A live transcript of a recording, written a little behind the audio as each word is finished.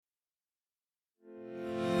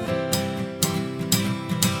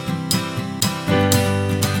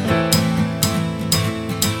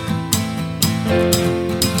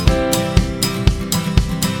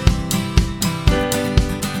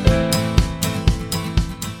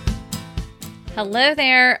Hello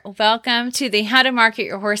there. Welcome to the How to Market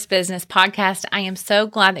Your Horse Business podcast. I am so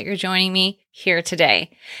glad that you're joining me here today.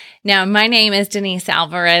 Now, my name is Denise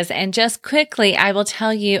Alvarez, and just quickly, I will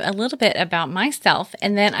tell you a little bit about myself,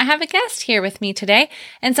 and then I have a guest here with me today,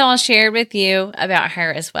 and so I'll share with you about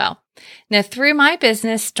her as well. Now, through my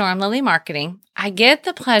business, Storm Lily Marketing, I get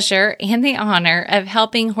the pleasure and the honor of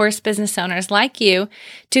helping horse business owners like you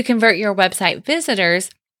to convert your website visitors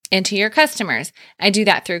into your customers. I do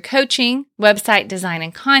that through coaching, website design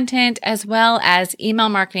and content, as well as email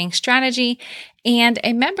marketing strategy and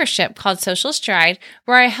a membership called Social Stride,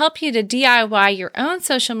 where I help you to DIY your own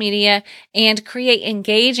social media and create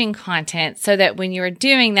engaging content so that when you're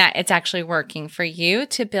doing that, it's actually working for you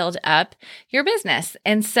to build up your business.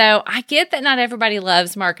 And so I get that not everybody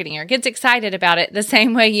loves marketing or gets excited about it the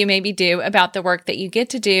same way you maybe do about the work that you get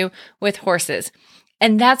to do with horses.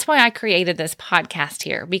 And that's why I created this podcast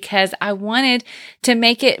here, because I wanted to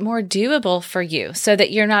make it more doable for you so that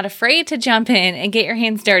you're not afraid to jump in and get your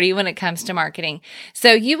hands dirty when it comes to marketing.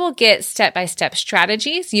 So you will get step-by-step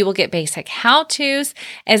strategies. You will get basic how-tos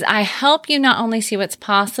as I help you not only see what's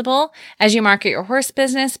possible as you market your horse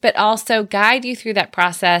business, but also guide you through that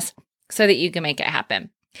process so that you can make it happen.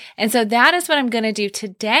 And so that is what I'm going to do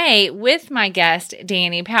today with my guest,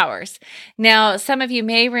 Dani Powers. Now, some of you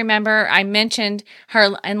may remember I mentioned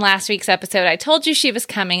her in last week's episode. I told you she was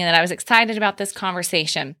coming and that I was excited about this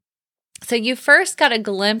conversation. So you first got a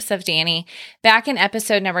glimpse of Dani back in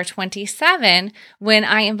episode number 27 when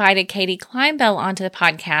I invited Katie Kleinbell onto the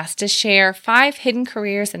podcast to share 5 hidden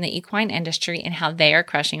careers in the equine industry and how they are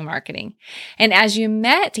crushing marketing. And as you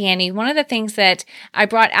met Dani, one of the things that I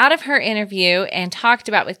brought out of her interview and talked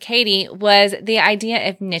about with Katie was the idea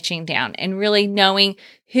of niching down and really knowing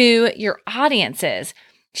who your audience is.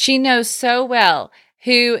 She knows so well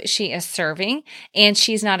who she is serving, and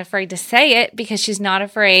she's not afraid to say it because she's not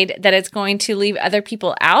afraid that it's going to leave other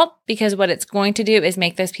people out, because what it's going to do is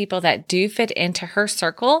make those people that do fit into her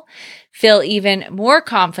circle feel even more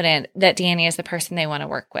confident that Dani is the person they want to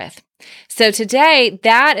work with. So today,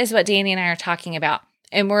 that is what Dani and I are talking about.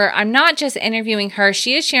 And I'm not just interviewing her,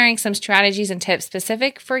 she is sharing some strategies and tips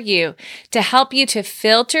specific for you to help you to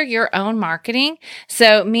filter your own marketing.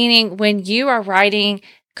 So meaning when you are writing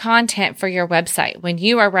content for your website, when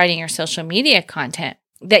you are writing your social media content,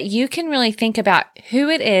 that you can really think about who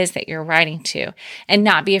it is that you're writing to and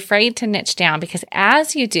not be afraid to niche down, because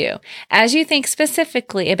as you do, as you think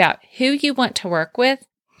specifically about who you want to work with,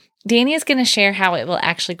 Dani is going to share how it will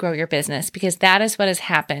actually grow your business, because that is what has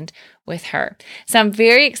happened with her. So I'm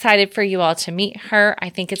very excited for you all to meet her. I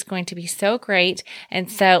think it's going to be so great. And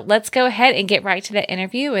so let's go ahead and get right to the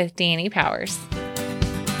interview with Dani Powers.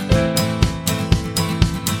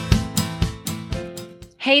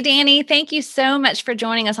 Hey, Dani, thank you so much for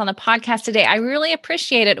joining us on the podcast today. I really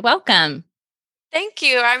appreciate it. Welcome. Thank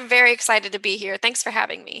you. I'm very excited to be here. Thanks for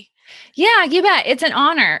having me. Yeah, you bet. It's an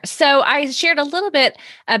honor. So I shared a little bit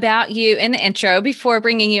about you in the intro before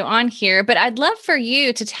bringing you on here, but I'd love for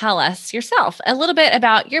you to tell us yourself a little bit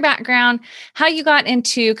about your background, how you got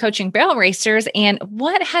into coaching barrel racers, and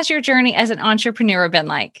what has your journey as an entrepreneur been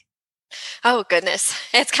like? Oh, goodness.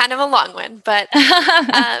 It's kind of a long one, but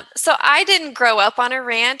so I didn't grow up on a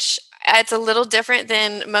ranch. It's a little different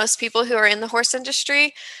than most people who are in the horse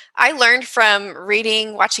industry. I learned from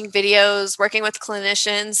reading, watching videos, working with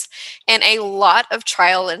clinicians, and a lot of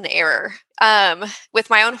trial and error with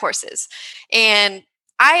my own horses. And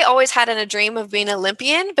I always had a dream of being an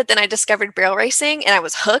Olympian, but then I discovered barrel racing and I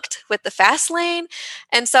was hooked with the fast lane.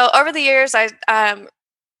 And so over the years, I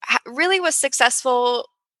really was successful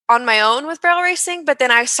on my own with barrel racing, but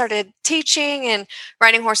then I started teaching and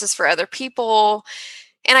riding horses for other people,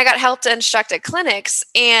 and I got help to instruct at clinics,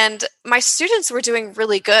 and my students were doing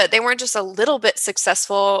really good. They weren't just a little bit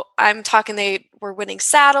successful. I'm talking they were winning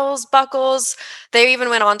saddles, buckles. They even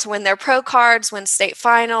went on to win their pro cards, win state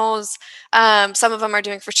finals. Some of them are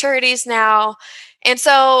doing futurities now. And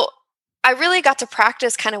so I really got to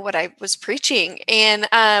practice kind of what I was preaching and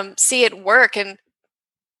see it work and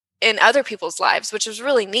in other people's lives, which was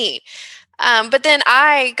really neat. But then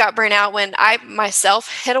I got burnt out when I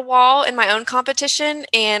myself hit a wall in my own competition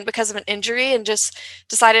and because of an injury, and just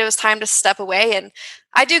decided it was time to step away. And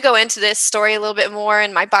I do go into this story a little bit more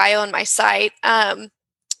in my bio and my site. But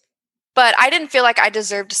I didn't feel like I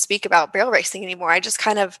deserved to speak about barrel racing anymore. I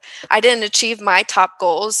didn't achieve my top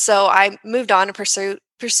goals. So I moved on and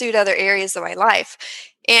pursued other areas of my life.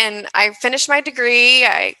 And I finished my degree.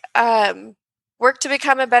 I worked to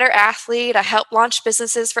become a better athlete. I helped launch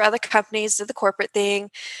businesses for other companies, did the corporate thing,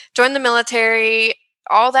 joined the military,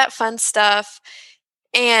 all that fun stuff.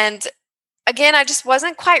 And again, I just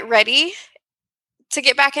wasn't quite ready to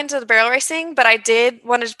get back into the barrel racing, but I did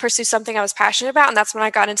want to pursue something I was passionate about, and that's when I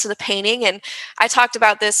got into the painting. And I talked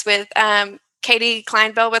about this with Katie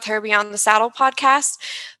Kleinbell with her Beyond the Saddle podcast.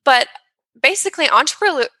 But basically,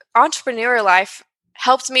 entrepreneur life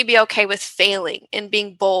helped me be okay with failing and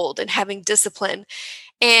being bold and having discipline.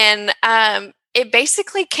 And it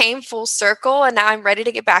basically came full circle, and now I'm ready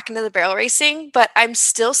to get back into the barrel racing, but I'm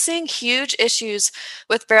still seeing huge issues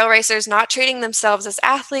with barrel racers not treating themselves as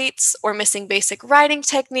athletes or missing basic riding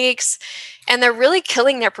techniques, and they're really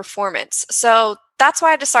killing their performance. So that's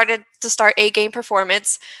why I decided to start A Game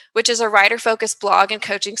Performance, which is a rider-focused blog and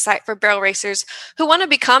coaching site for barrel racers who want to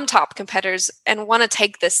become top competitors and want to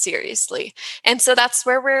take this seriously. And so that's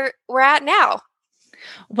where we're at now.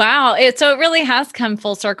 Wow. So it really has come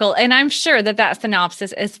full circle. And I'm sure that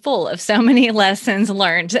synopsis is full of so many lessons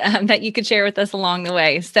learned that you could share with us along the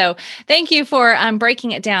way. So thank you for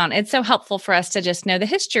breaking it down. It's so helpful for us to just know the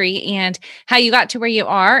history and how you got to where you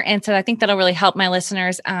are. And so I think that'll really help my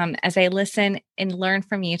listeners as they listen and learn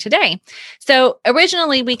from you today. So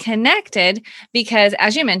originally we connected because,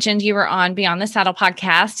 as you mentioned, you were on Beyond the Saddle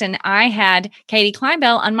podcast, and I had Katie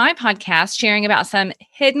Kleinbell on my podcast sharing about some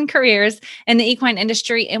hidden careers in the equine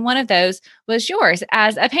industry. And one of those was yours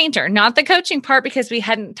as a painter, not the coaching part because we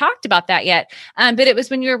hadn't talked about that yet. But it was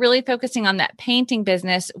when you were really focusing on that painting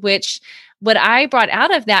business, which what I brought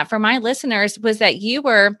out of that for my listeners was that you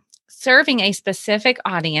were serving a specific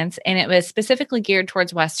audience, and it was specifically geared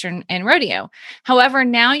towards Western and rodeo. However,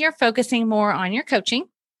 now you're focusing more on your coaching.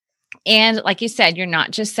 And like you said, you're not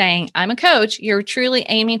just saying, I'm a coach, you're truly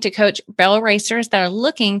aiming to coach barrel racers that are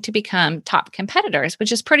looking to become top competitors,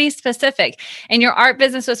 which is pretty specific. And your art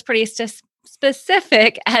business was pretty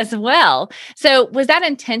specific as well. So was that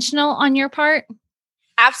intentional on your part?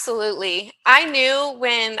 Absolutely. I knew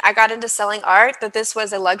when I got into selling art that this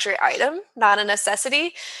was a luxury item, not a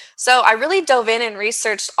necessity. So I really dove in and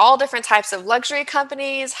researched all different types of luxury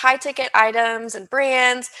companies, high ticket items, and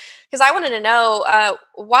brands, because I wanted to know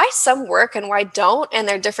why some work and why don't, and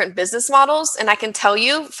their different business models. And I can tell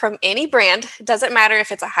you from any brand, it doesn't matter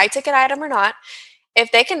if it's a high ticket item or not,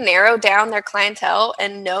 if they can narrow down their clientele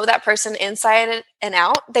and know that person inside and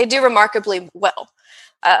out, they do remarkably well.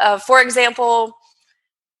 For example,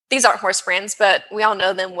 these aren't horse brands, but we all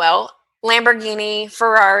know them well. Lamborghini,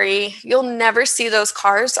 Ferrari, you'll never see those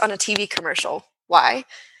cars on a TV commercial. Why?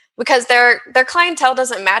 Because their clientele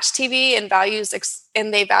doesn't match TV and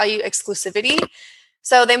and they value exclusivity.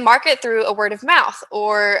 So they market through a word of mouth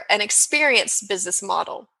or an experience business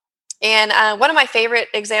model. And one of my favorite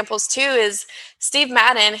examples too is Steve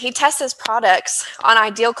Madden. He tests his products on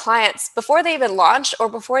ideal clients before they even launch or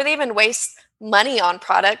before they even waste money on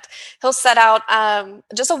product. He'll set out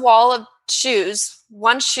just a wall of shoes,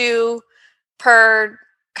 one shoe per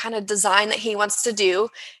kind of design that he wants to do.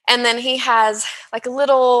 And then he has like a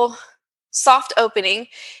little soft opening,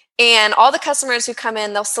 and all the customers who come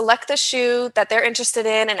in, they'll select the shoe that they're interested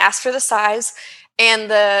in and ask for the size.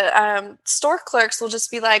 And the store clerks will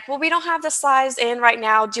just be like, well, we don't have the size in right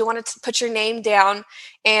now. Do you want to put your name down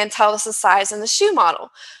and tell us the size and the shoe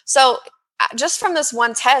model? So just from this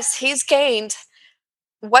one test, he's gained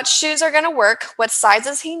what shoes are going to work, what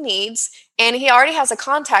sizes he needs, and he already has a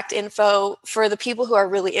contact info for the people who are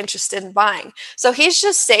really interested in buying. So he's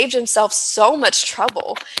just saved himself so much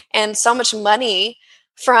trouble and so much money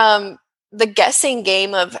from the guessing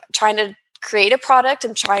game of trying to create a product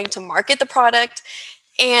and trying to market the product.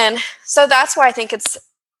 And so that's why I think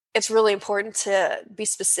it's really important to be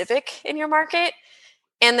specific in your market.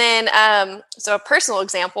 And then, so a personal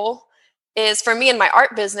example is for me in my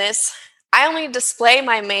art business, I only display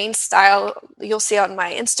my main style you'll see on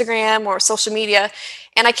my Instagram or social media,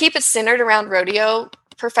 and I keep it centered around rodeo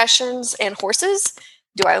professions and horses.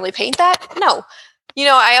 Do I only paint that? No.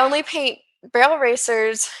 I only paint barrel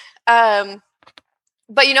racers,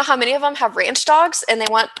 but you know how many of them have ranch dogs and they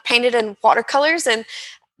want painted in watercolors? And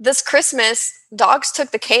this Christmas, dogs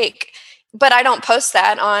took the cake, but I don't post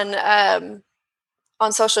that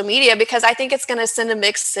on social media because I think it's going to send a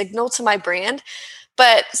mixed signal to my brand.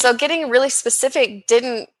 But so getting really specific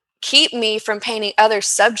didn't keep me from painting other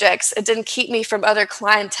subjects. It didn't keep me from other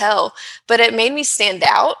clientele, but it made me stand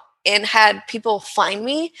out and had people find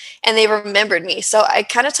me and they remembered me. So I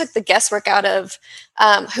kind of took the guesswork out of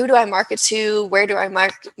who do I market to? Where do I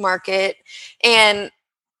market? And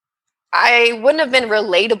I wouldn't have been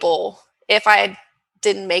relatable if I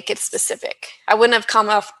didn't make it specific. I wouldn't have come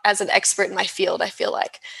off as an expert in my field, I feel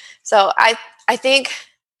like. So I think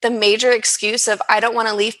the major excuse of I don't want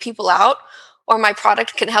to leave people out or my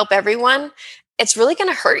product can help everyone it's really going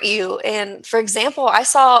to hurt you. And for example, I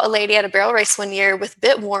saw a lady at a barrel race one year with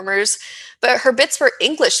bit warmers, but her bits were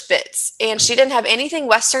English bits and she didn't have anything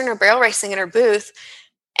Western or barrel racing in her booth.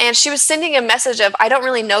 And she was sending a message of, I don't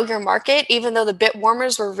really know your market, even though the bit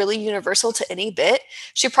warmers were really universal to any bit.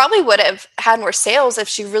 She probably would have had more sales if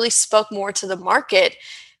she really spoke more to the market.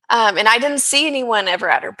 And I didn't see anyone ever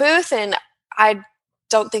at her booth, and I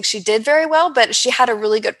don't think she did very well, but she had a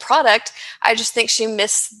really good product. I just think she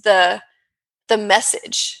missed the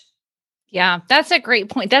message. Yeah, that's a great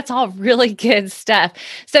point. That's all really good stuff.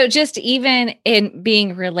 So just even in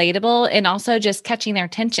being relatable and also just catching their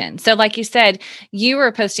attention. So like you said, you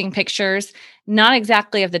were posting pictures, not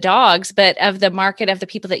exactly of the dogs, but of the market of the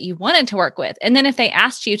people that you wanted to work with. And then if they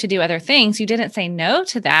asked you to do other things, you didn't say no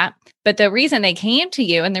to that. But the reason they came to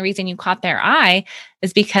you and the reason you caught their eye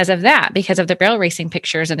is because of that, because of the barrel racing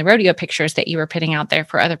pictures and the rodeo pictures that you were putting out there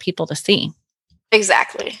for other people to see.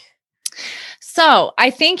 Exactly. So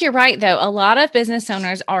I think you're right, though. A lot of business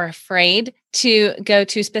owners are afraid to go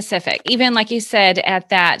too specific. Even like you said, at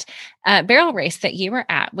that barrel race that you were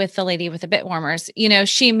at with the lady with the bit warmers,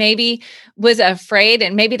 she maybe was afraid,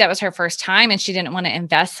 and maybe that was her first time and she didn't want to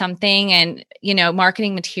invest something and,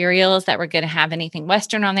 marketing materials that were going to have anything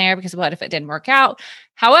Western on there, because what if it didn't work out?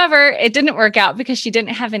 However, it didn't work out because she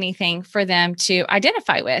didn't have anything for them to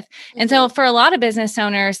identify with. And so for a lot of business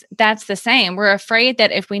owners, that's the same. We're afraid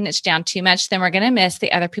that if we niche down too much, then we're going to miss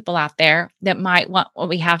the other people out there that might want what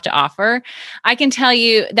we have to offer. I can tell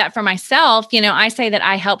you that for myself, I say that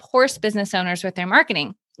I help horse business owners with their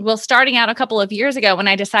marketing. Well, starting out a couple of years ago when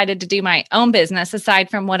I decided to do my own business, aside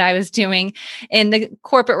from what I was doing in the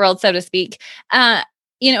corporate world, so to speak,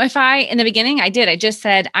 in the beginning, I just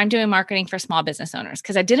said, I'm doing marketing for small business owners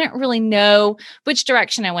because I didn't really know which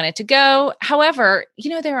direction I wanted to go. However,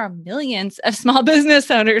 there are millions of small business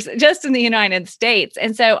owners just in the United States.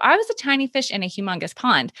 And so I was a tiny fish in a humongous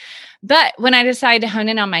pond. But when I decided to hone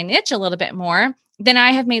in on my niche a little bit more, then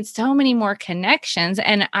I have made so many more connections,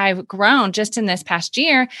 and I've grown just in this past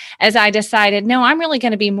year as I decided, no, I'm really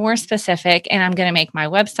going to be more specific, and I'm going to make my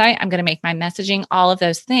website, I'm going to make my messaging, all of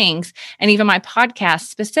those things, and even my podcast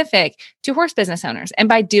specific to horse business owners. And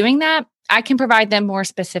by doing that, I can provide them more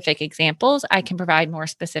specific examples. I can provide more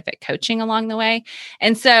specific coaching along the way.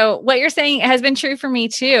 And so what you're saying has been true for me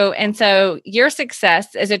too. And so your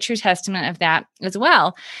success is a true testament of that as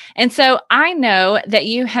well. And so I know that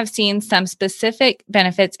you have seen some specific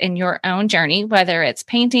benefits in your own journey, whether it's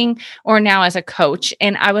painting or now as a coach.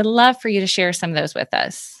 And I would love for you to share some of those with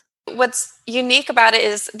us. What's unique about it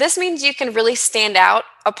is this means you can really stand out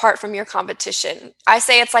apart from your competition. I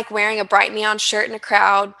say it's like wearing a bright neon shirt in a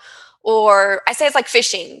crowd. Or I say it's like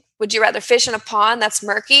fishing. Would you rather fish in a pond that's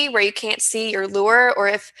murky where you can't see your lure, or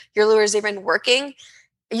if your lure is even working,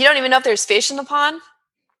 you don't even know if there's fish in the pond?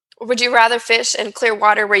 Or would you rather fish in clear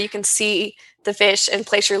water where you can see the fish and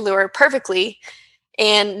place your lure perfectly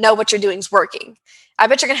and know what you're doing is working? I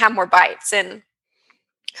bet you're going to have more bites. And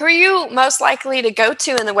who are you most likely to go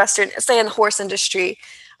to in the Western, say in the horse industry?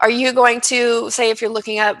 Are you going to, say if you're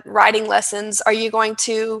looking at riding lessons, are you going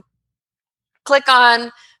to click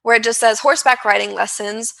on where it just says horseback riding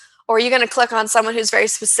lessons, or are you going to click on someone who's very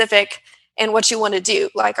specific in what you want to do?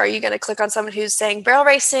 Like, are you going to click on someone who's saying barrel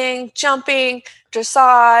racing, jumping,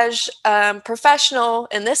 dressage, professional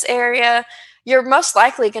in this area? You're most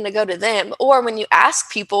likely going to go to them. Or when you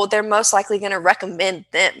ask people, they're most likely going to recommend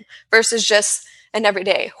them versus just an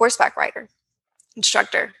everyday horseback rider,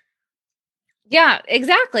 instructor. Yeah,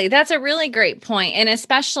 exactly. That's a really great point. And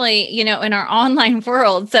especially, in our online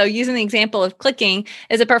world. So using the example of clicking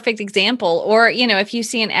is a perfect example. Or, if you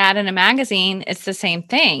see an ad in a magazine, it's the same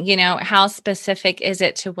thing. How specific is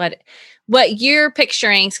it to what you're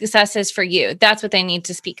picturing success is for you? That's what they need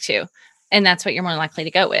to speak to. And that's what you're more likely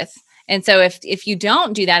to go with. And so if you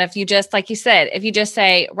don't do that, if you just, like you said, if you just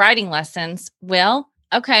say riding lessons, well,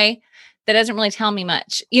 okay, that doesn't really tell me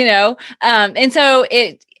much, and so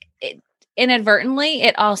inadvertently,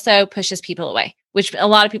 it also pushes people away, which a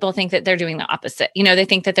lot of people think that they're doing the opposite. They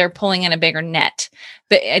think that they're pulling in a bigger net,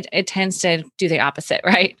 but it tends to do the opposite,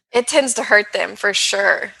 right? It tends to hurt them for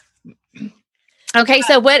sure. Okay.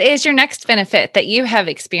 So what is your next benefit that you have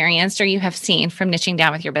experienced or you have seen from niching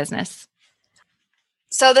down with your business?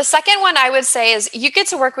 So the second one I would say is you get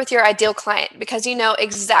to work with your ideal client because you know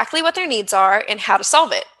exactly what their needs are and how to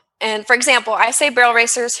solve it. And for example, I say barrel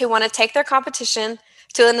racers who want to take their competition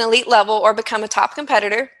to an elite level or become a top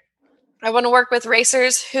competitor. I want to work with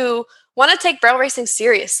racers who want to take barrel racing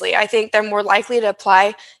seriously. I think they're more likely to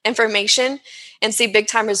apply information and see big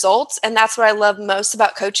time results. And that's what I love most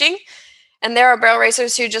about coaching. And there are barrel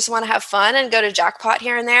racers who just want to have fun and go to jackpot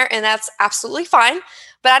here and there. And that's absolutely fine.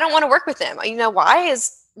 but I don't want to work with them. You know why?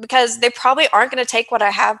 Is because they probably aren't going to take what I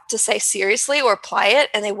have to say seriously or apply it,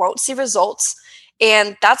 and they won't see results.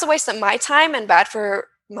 And that's a waste of my time and bad for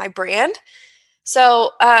my brand.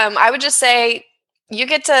 So I would just say you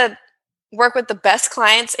get to work with the best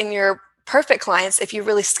clients and your perfect clients if you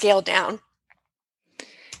really scale down.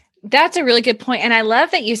 That's a really good point. And I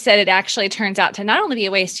love that you said it actually turns out to not only be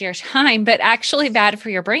a waste of your time, but actually bad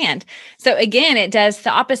for your brand. So again, it does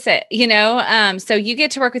the opposite, so you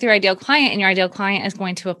get to work with your ideal client, and your ideal client is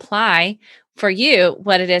going to apply for you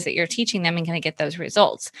what it is that you're teaching them and going to get those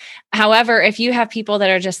results. However, if you have people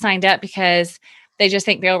that are just signed up because they just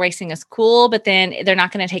think barrel racing is cool, but then they're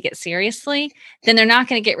not going to take it seriously, then they're not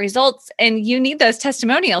going to get results. And you need those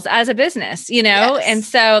testimonials as a business, Yes. And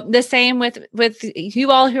so the same with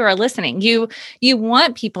you all who are listening. You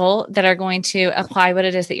want people that are going to apply what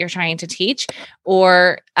it is that you're trying to teach,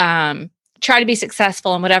 or try to be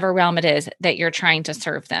successful in whatever realm it is that you're trying to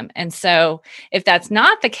serve them. And so if that's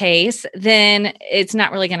not the case, then it's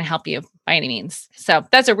not really going to help you by any means. So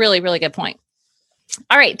that's a really, really good point.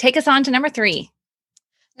 All right, take us on to number 3.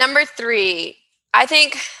 Number 3, I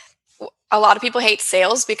think a lot of people hate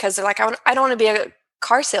sales because they're like, I don't want to be a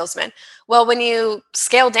car salesman. Well, when you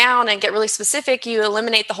scale down and get really specific, you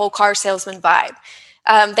eliminate the whole car salesman vibe.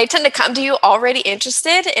 They tend to come to you already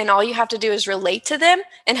interested, and all you have to do is relate to them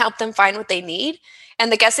and help them find what they need.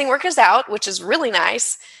 And the guessing work is out, which is really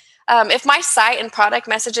nice. If my site and product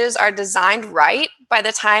messages are designed right, by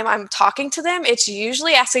the time I'm talking to them, it's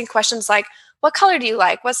usually asking questions like, what color do you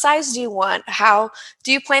like? What size do you want? How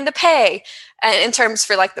do you plan to pay in terms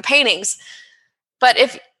for like the paintings? But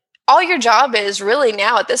if all your job is really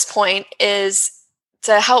now at this point is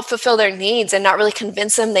to help fulfill their needs and not really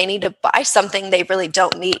convince them they need to buy something they really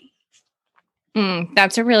don't need.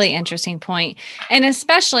 That's a really interesting point. And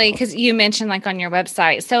especially because you mentioned like on your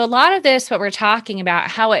website. So a lot of this, what we're talking about,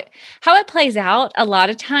 how it plays out a lot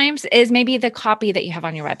of times is maybe the copy that you have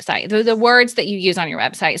on your website, the words that you use on your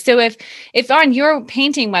website. So if on your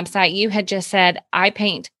painting website, you had just said, I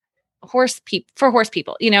paint for horse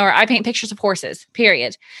people, or I paint pictures of horses,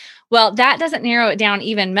 period. Well, that doesn't narrow it down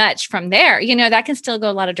even much from there. That can still go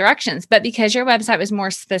a lot of directions, but because your website was more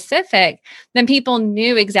specific, then people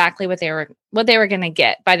knew exactly what they were going to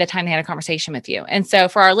get by the time they had a conversation with you. And so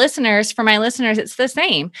for my listeners, it's the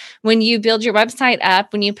same. When you build your website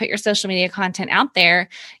up, when you put your social media content out there,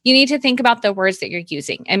 you need to think about the words that you're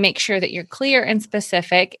using and make sure that you're clear and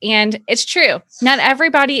specific. And it's true. Not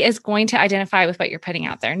everybody is going to identify with what you're putting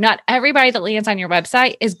out there. Not everybody that lands on your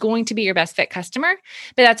website is going to be your best fit customer,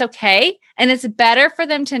 but that's okay. And it's better for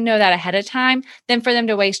them to know that ahead of time than for them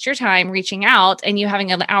to waste your time reaching out and you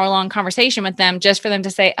having an hour-long conversation with them just for them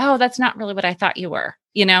to say, oh, that's not really what I thought you were.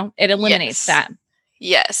 It eliminates that.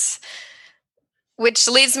 Yes. Which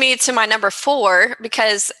leads me to my number 4,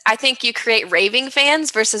 because I think you create raving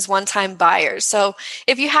fans versus one-time buyers. So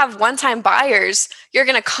if you have one-time buyers, you're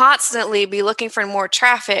going to constantly be looking for more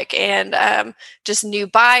traffic and just new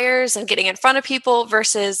buyers and getting in front of people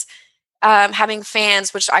versus having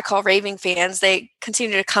fans, which I call raving fans. They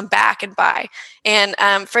continue to come back and buy. And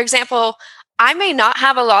for example, I may not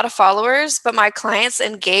have a lot of followers, but my clients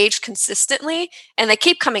engage consistently and they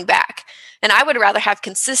keep coming back. And I would rather have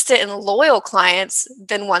consistent and loyal clients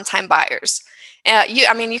than one-time buyers.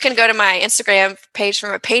 You can go to my Instagram page for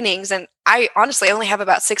my paintings, and I honestly only have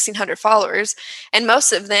about 1,600 followers. And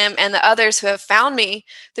most of them and the others who have found me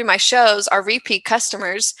through my shows are repeat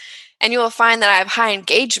customers. And you will find that I have high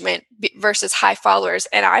engagement versus high followers,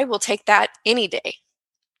 and I will take that any day.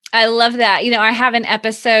 I love that. I have an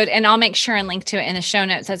episode, and I'll make sure and link to it in the show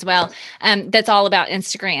notes as well. That's all about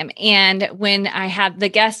Instagram. And when I had the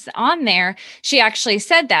guests on there, she actually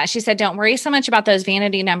said that. She said, don't worry so much about those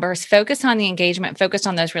vanity numbers. Focus on the engagement, focus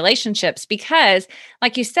on those relationships. Because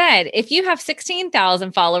like you said, if you have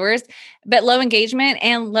 16,000 followers, but low engagement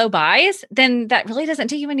and low buys, then that really doesn't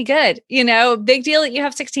do you any good. Big deal that you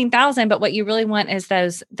have 16,000, but what you really want is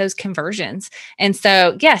those conversions. And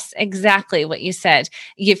so, yes, exactly what you said.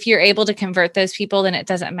 If you're able to convert those people, then it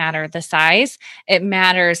doesn't matter the size. It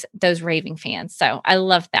matters those raving fans. So I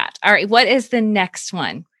love that. All right. What is the next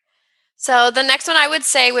one? So the next one I would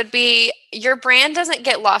say would be your brand doesn't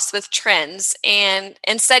get lost with trends, and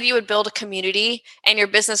instead you would build a community and your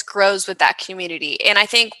business grows with that community. And I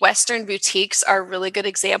think Western boutiques are a really good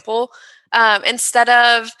example. Instead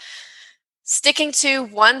of sticking to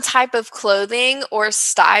one type of clothing or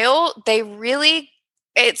style,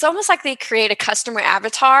 it's almost like they create a customer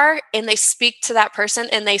avatar and they speak to that person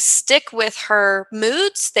and they stick with her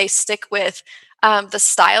moods. They stick with the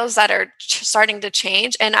styles that are starting to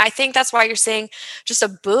change. And I think that's why you're seeing just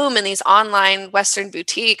a boom in these online Western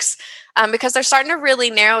boutiques, because they're starting to really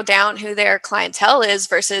narrow down who their clientele is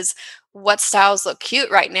versus what styles look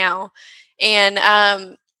cute right now. And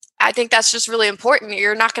I think that's just really important.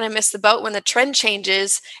 You're not going to miss the boat when the trend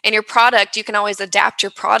changes, and your product, you can always adapt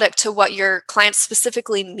your product to what your client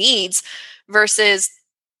specifically needs versus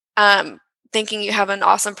thinking you have an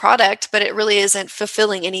awesome product, but it really isn't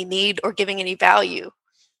fulfilling any need or giving any value.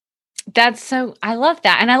 I love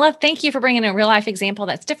that. And thank you for bringing a real life example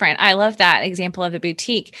that's different. I love that example of a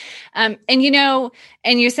boutique. And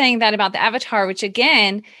you're saying that about the avatar, which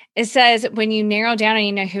again, it says when you narrow down and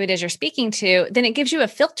you know who it is you're speaking to, then it gives you a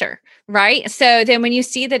filter, right? So then when you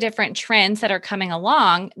see the different trends that are coming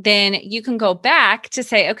along, then you can go back to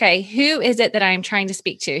say, okay, who is it that I'm trying to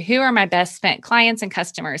speak to? Who are my best spent clients and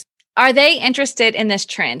customers? Are they interested in this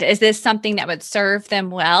trend? Is this something that would serve them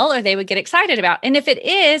well or they would get excited about? And if it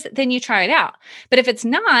is, then you try it out. But if it's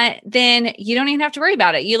not, then you don't even have to worry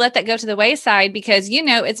about it. You let that go to the wayside because you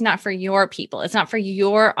know it's not for your people. It's not for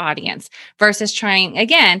your audience versus trying,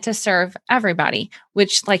 again, to serve everybody,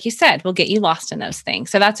 which, like you said, will get you lost in those things.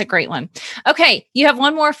 So that's a great one. Okay, you have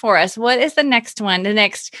one more for us. What is the next one, the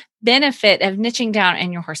next benefit of niching down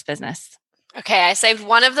in your horse business? Okay, I saved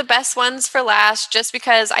one of the best ones for last just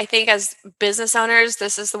because I think as business owners,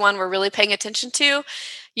 this is the one we're really paying attention to.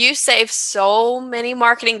 You save so many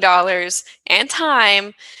marketing dollars and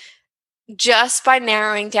time just by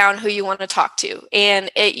narrowing down who you want to talk to.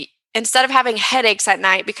 And instead of having headaches at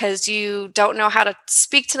night because you don't know how to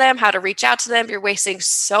speak to them, how to reach out to them, you're wasting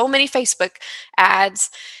so many Facebook ads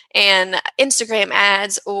and Instagram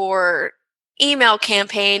ads or email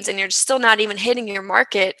campaigns, and you're still not even hitting your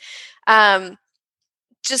market.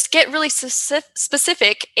 Just get really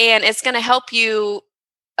specific, and it's going to help you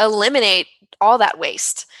eliminate all that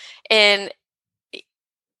waste. And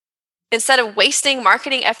instead of wasting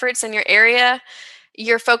marketing efforts in your area,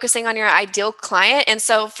 you're focusing on your ideal client. And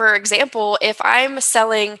so, for example, if I'm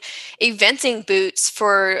selling eventing boots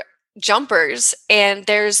for jumpers and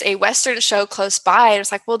there's a Western show close by, and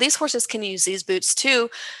it's like, well, these horses can use these boots too.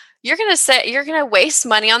 You're going to waste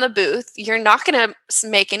money on the booth. You're not going to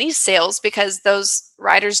make any sales because those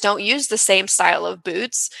riders don't use the same style of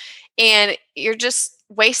boots, and you're just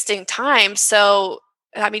wasting time. So,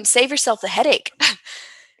 I mean, save yourself the headache.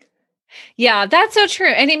 Yeah, that's so true.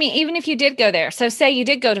 And I mean, even if you did go there, so say you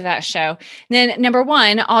did go to that show, then number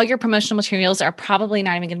one, all your promotional materials are probably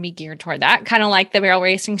not even going to be geared toward that, kind of like the barrel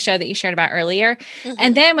racing show that you shared about earlier. Mm-hmm.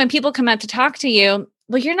 And then when people come up to talk to you,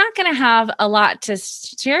 well, you're not going to have a lot to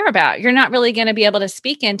share about. You're not really going to be able to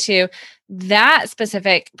speak into that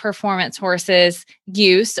specific performance horse's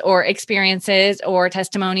use or experiences or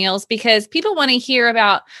testimonials because people want to hear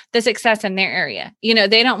about the success in their area. You know,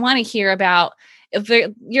 they don't want to hear about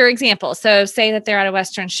your example. So say that they're at a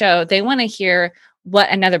Western show, they want to hear what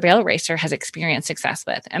another barrel racer has experienced success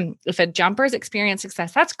with. And if a jumper's experienced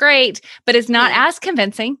success, that's great, but it's not as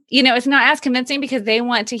convincing. You know, it's not as convincing because they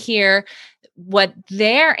want to hear what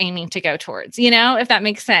they're aiming to go towards, you know, if that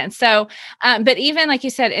makes sense. So, but even like you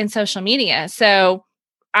said, in social media. So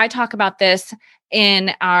I talk about this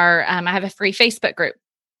in our, I have a free Facebook group.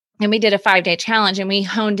 And we did a 5-day challenge and we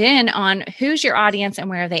honed in on who's your audience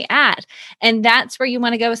and where are they at. And that's where you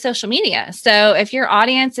want to go with social media. So if your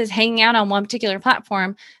audience is hanging out on one particular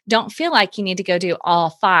platform, don't feel like you need to go do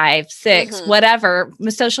all 5, 6, whatever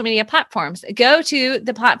social media platforms. Go to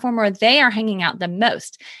the platform where they are hanging out the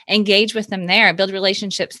most. Engage with them there, build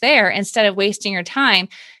relationships there instead of wasting your time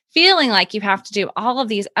feeling like you have to do all of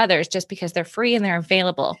these others just because they're free and they're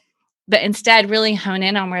available. But instead really hone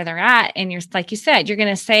in on where they're at. And you're, like you said, you're going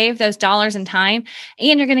to save those dollars and time,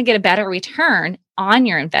 and you're going to get a better return on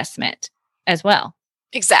your investment as well.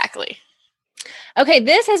 Exactly. Okay,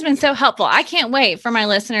 this has been so helpful. I can't wait for my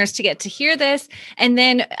listeners to get to hear this. And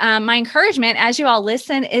then my encouragement as you all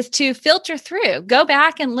listen is to filter through. Go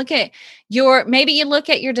back and look at maybe you look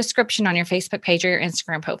at your description on your Facebook page or your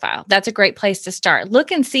Instagram profile. That's a great place to start.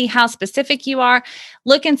 Look and see how specific you are.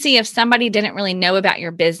 Look and see if somebody didn't really know about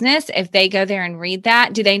your business. If they go there and read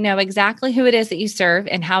that, do they know exactly who it is that you serve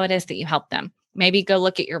and how it is that you help them? Maybe go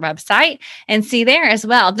look at your website and see there as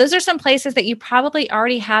well. Those are some places that you probably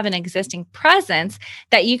already have an existing presence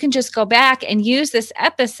that you can just go back and use this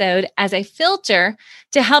episode as a filter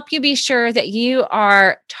to help you be sure that you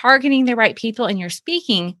are targeting the right people and you're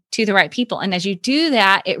speaking to the right people. And as you do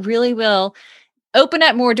that, it really will open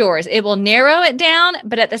up more doors. It will narrow it down,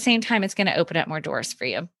 but at the same time, it's going to open up more doors for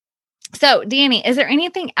you. So, Danny, is there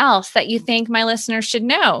anything else that you think my listeners should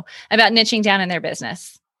know about niching down in their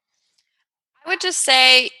business? I would just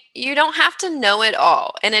say you don't have to know it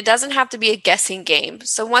all, and it doesn't have to be a guessing game.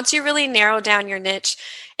 So once you really narrow down your niche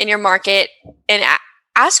in your market and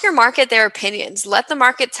ask your market their opinions, let the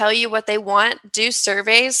market tell you what they want, do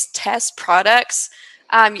surveys, test products.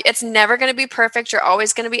 It's never going to be perfect. You're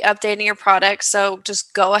always going to be updating your product. So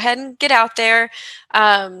just go ahead and get out there.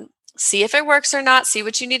 See if it works or not, see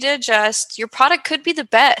what you need to adjust. Your product could be the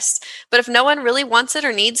best, but if no one really wants it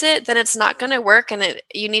or needs it, then it's not going to work and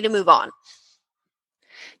you need to move on.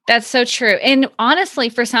 That's so true. And honestly,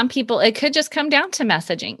 for some people, it could just come down to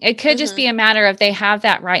messaging. It could just be a matter of they have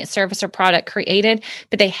that right service or product created,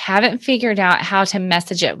 but they haven't figured out how to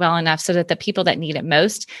message it well enough so that the people that need it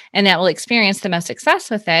most and that will experience the most success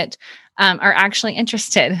with it are actually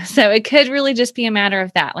interested. So it could really just be a matter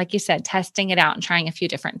of that, like you said, testing it out and trying a few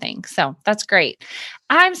different things. So that's great.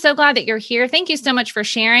 I'm so glad that you're here. Thank you so much for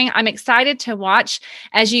sharing. I'm excited to watch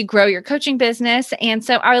as you grow your coaching business. And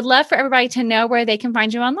so I would love for everybody to know where they can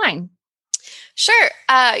find you online. Sure.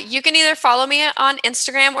 You can either follow me on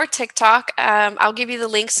Instagram or TikTok. I'll give you the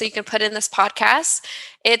link so you can put in this podcast.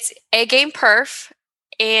 It's AGamePerf.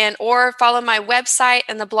 Or follow my website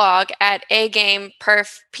and the blog at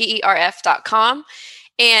agameperf.com.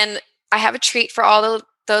 And I have a treat for all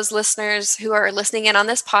those listeners who are listening in on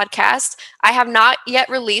this podcast. I have not yet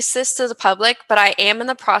released this to the public, but I am in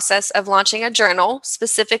the process of launching a journal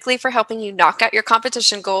specifically for helping you knock out your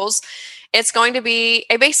competition goals. It's going to be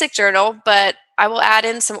a basic journal, but I will add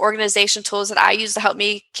in some organization tools that I use to help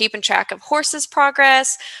me keep in track of horses'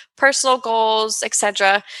 progress, personal goals,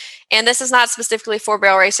 etc. And this is not specifically for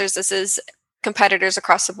barrel racers. This is competitors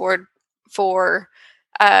across the board for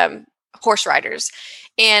horse riders.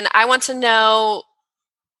 And I want to know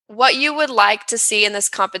what you would like to see in this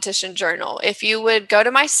competition journal. If you would go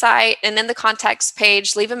to my site and in the contacts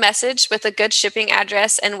page, leave a message with a good shipping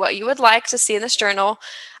address and what you would like to see in this journal,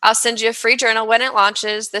 I'll send you a free journal when it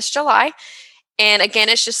launches this July. And again,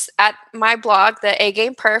 it's just at my blog, the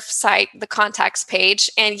AGamePerf site, the contacts page.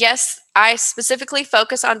 And yes, I specifically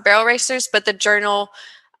focus on barrel racers, but the journal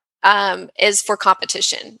is for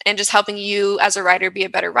competition and just helping you as a rider be a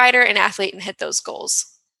better rider and athlete and hit those goals.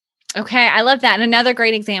 Okay, I love that. And another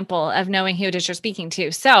great example of knowing who it is you're speaking to.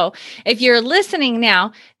 So if you're listening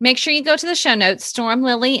now, make sure you go to the show notes,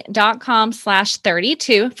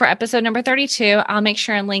 stormlily.com/32 for episode number 32. I'll make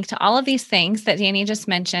sure and link to all of these things that Danny just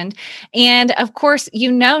mentioned. And of course, you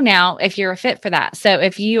know now if you're a fit for that. So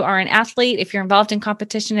if you are an athlete, if you're involved in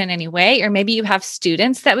competition in any way, or maybe you have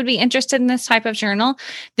students that would be interested in this type of journal,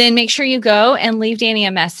 then make sure you go and leave Danny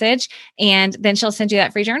a message, and then she'll send you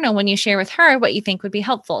that free journal when you share with her what you think would be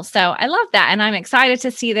helpful. So I love that. And I'm excited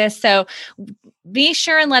to see this. So be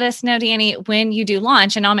sure and let us know, Danny, when you do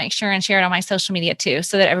launch, and I'll make sure and share it on my social media too,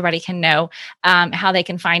 so that everybody can know how they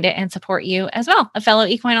can find it and support you as well, a fellow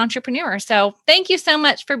equine entrepreneur. So thank you so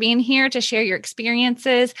much for being here to share your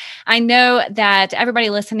experiences. I know that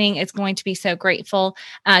everybody listening is going to be so grateful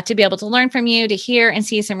to be able to learn from you, to hear and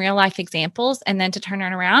see some real life examples, and then to turn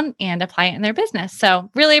it around and apply it in their business.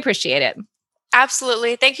 So really appreciate it.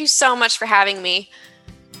 Absolutely. Thank you so much for having me.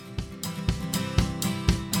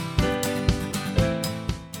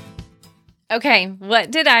 Okay,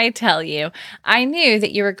 what did I tell you? I knew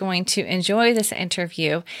that you were going to enjoy this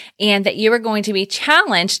interview and that you were going to be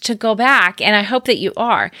challenged to go back, and I hope that you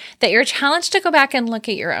are, that you're challenged to go back and look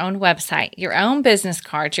at your own website, your own business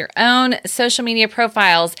cards, your own social media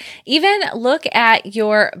profiles, even look at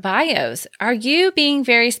your bios. Are you being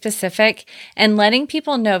very specific and letting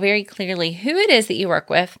people know very clearly who it is that you work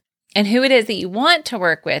with and who it is that you want to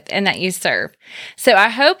work with and that you serve? So I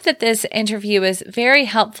hope that this interview is very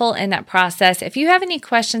helpful in that process. If you have any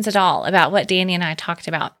questions at all about what Danny and I talked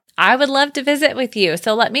about, I would love to visit with you.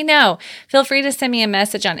 So let me know. Feel free to send me a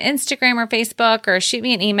message on Instagram or Facebook, or shoot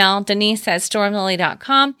me an email,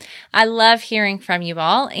 denise@stormlily.com. I love hearing from you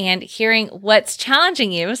all and hearing what's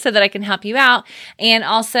challenging you so that I can help you out. And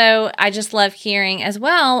also, I just love hearing as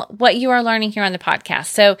well what you are learning here on the podcast.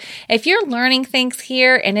 So if you're learning things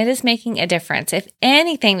here and it is making a difference, if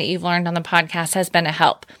anything that you've learned on the podcast has been a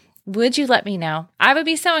help, would you let me know? I would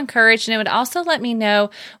be so encouraged, and it would also let me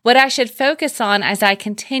know what I should focus on as I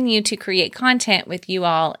continue to create content with you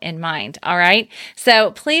all in mind. All right.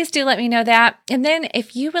 So please do let me know that. And then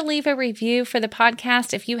if you would leave a review for the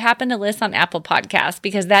podcast, if you happen to listen on Apple Podcasts,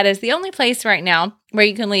 because that is the only place right now where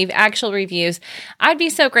you can leave actual reviews, I'd be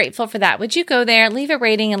so grateful for that. Would you go there, leave a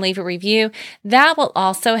rating and leave a review? That will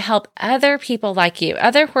also help other people like you,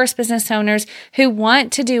 other horse business owners who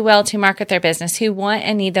want to do well to market their business, who want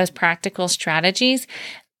and need those practical strategies.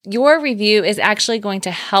 Your review is actually going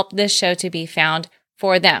to help this show to be found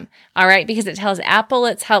for them. All right. Because it tells Apple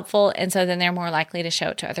it's helpful. And so then they're more likely to show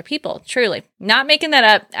it to other people. Truly. Not making that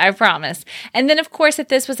up. I promise. And then, of course, if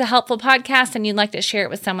this was a helpful podcast and you'd like to share it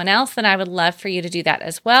with someone else, then I would love for you to do that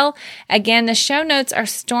as well. Again, the show notes are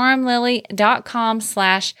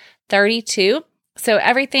stormlily.com/32. So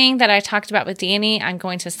everything that I talked about with Danny, I'm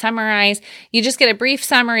going to summarize. You just get a brief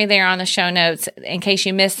summary there on the show notes in case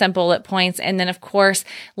you missed some bullet points. And then, of course,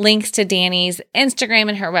 links to Danny's Instagram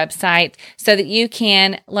and her website so that you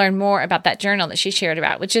can learn more about that journal that she shared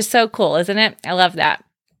about, which is so cool, isn't it? I love that.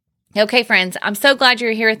 Okay, friends, I'm so glad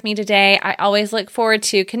you're here with me today. I always look forward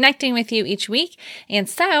to connecting with you each week. And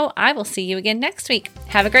so I will see you again next week.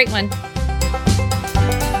 Have a great one.